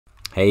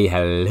Hey,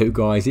 hello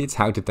guys, it's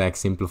How to Tech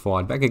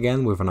Simplified back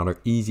again with another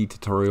easy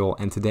tutorial,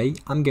 and today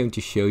I'm going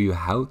to show you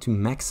how to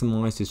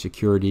maximize the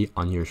security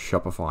on your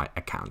Shopify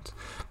account.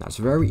 Now it's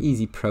a very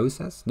easy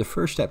process. The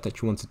first step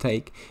that you want to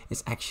take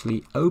is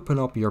actually open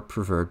up your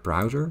preferred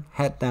browser,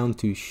 head down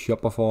to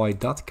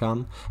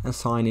shopify.com and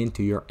sign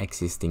into your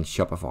existing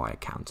Shopify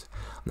account.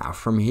 Now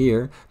from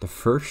here, the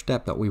first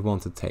step that we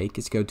want to take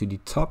is go to the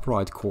top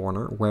right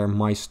corner where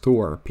My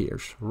Store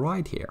appears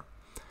right here.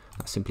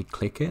 Now simply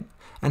click it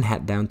and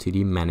head down to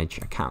the Manage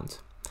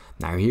Account.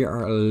 Now here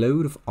are a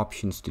load of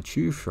options to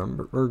choose from,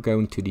 but we're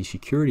going to the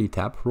Security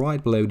tab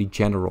right below the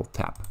General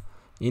tab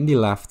in the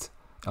left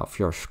of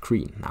your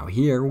screen. Now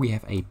here we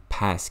have a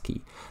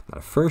passkey. Now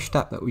the first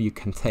step that you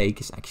can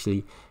take is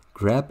actually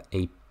grab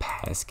a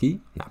passkey.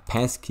 Now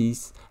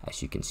passkeys,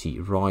 as you can see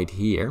right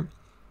here,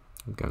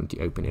 I'm going to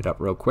open it up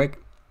real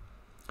quick.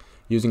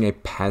 Using a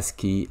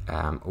passkey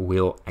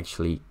will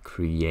actually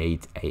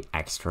create an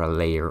extra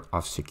layer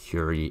of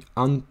security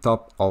on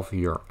top of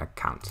your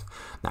account.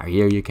 Now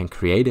here you can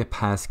create a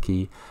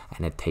passkey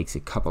and it takes a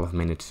couple of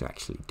minutes to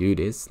actually do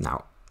this.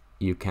 Now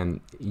you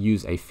can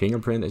use a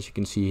fingerprint, as you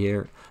can see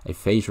here, a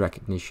face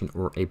recognition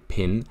or a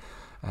PIN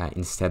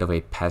instead of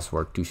a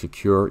password to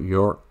secure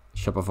your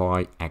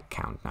Shopify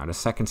account. Now the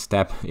second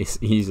step is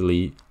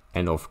easily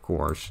and of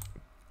course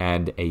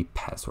add a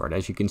password.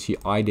 As you can see,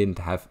 I didn't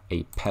have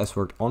a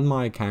password on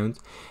my account,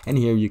 and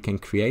here you can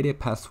create a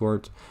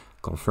password,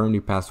 confirm the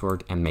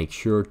password, and make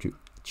sure to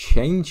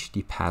change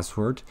the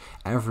password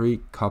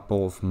every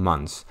couple of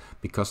months,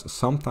 because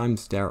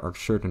sometimes there are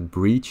certain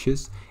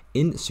breaches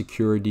in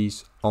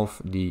securities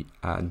of the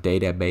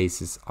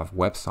databases of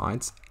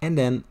websites, and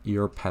then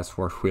your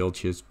password will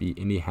just be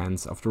in the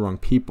hands of the wrong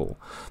people.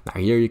 Now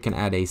here you can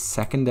add a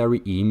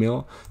secondary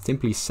email.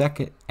 Simply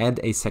add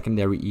a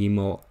secondary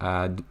email,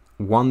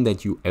 one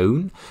that you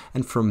own,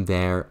 and from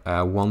there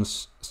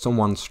once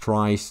someone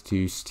tries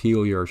to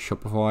steal your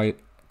Shopify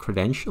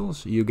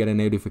credentials, you get a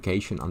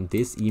notification on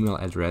this email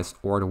address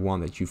or the one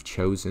that you've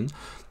chosen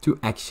to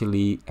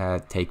actually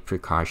take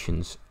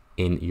precautions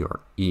in your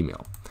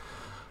email.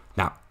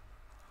 Now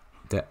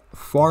the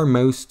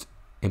foremost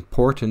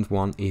important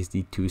one is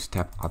the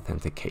two-step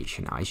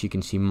authentication. Now, as you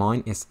can see,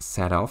 mine is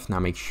set off. Now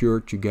make sure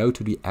to go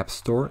to the App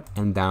Store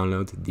and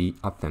download the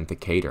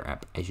Authenticator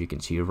app, as you can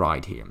see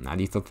right here. Now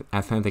the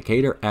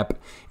Authenticator app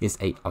is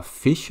an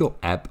official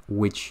app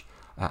which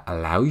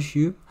allows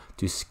you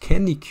to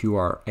scan the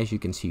QR, as you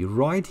can see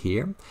right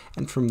here,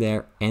 and from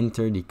there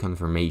enter the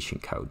confirmation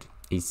code,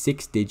 a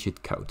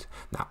 6-digit code.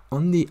 Now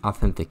on the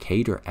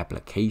Authenticator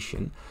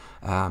application,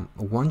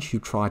 once you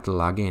try to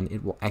log in,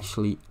 it will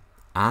actually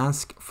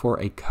ask for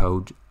a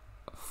code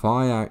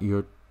via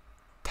your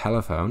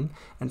telephone,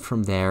 and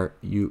from there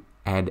you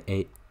add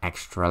a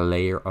extra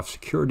layer of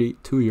security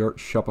to your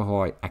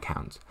Shopify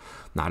account.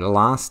 Now the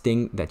last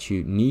thing that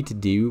you need to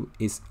do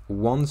is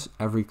once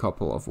every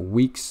couple of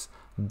weeks,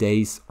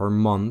 days or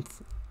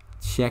month,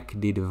 check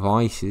the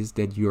devices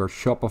that your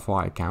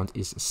Shopify account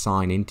is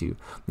signed into.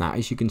 Now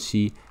as you can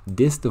see,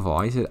 this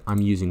device that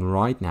I'm using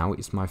right now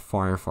is my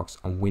Firefox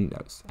on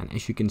Windows, and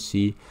as you can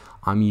see,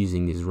 I'm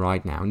using this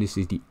right now, and this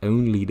is the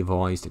only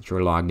device that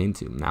you're logged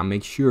into. Now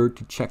make sure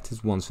to check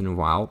this once in a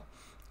while.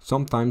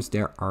 Sometimes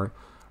there are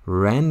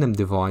random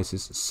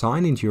devices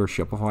signed into your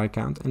Shopify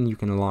account, and you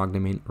can log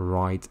them in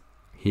right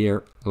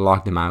here,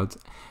 log them out,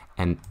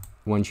 and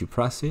once you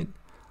press it,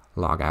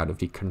 log out of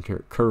the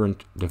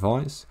current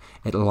device,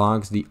 it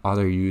logs the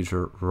other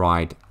user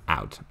right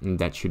out, and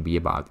that should be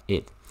about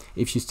it.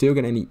 If you still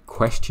get any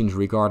questions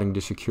regarding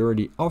the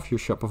security of your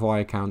Shopify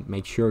account,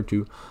 make sure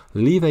to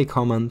leave a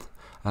comment,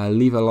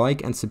 leave a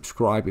like and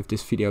subscribe if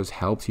this video has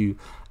helped you,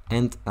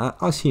 and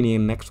I'll see you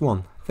in the next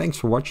one. Thanks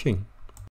for watching.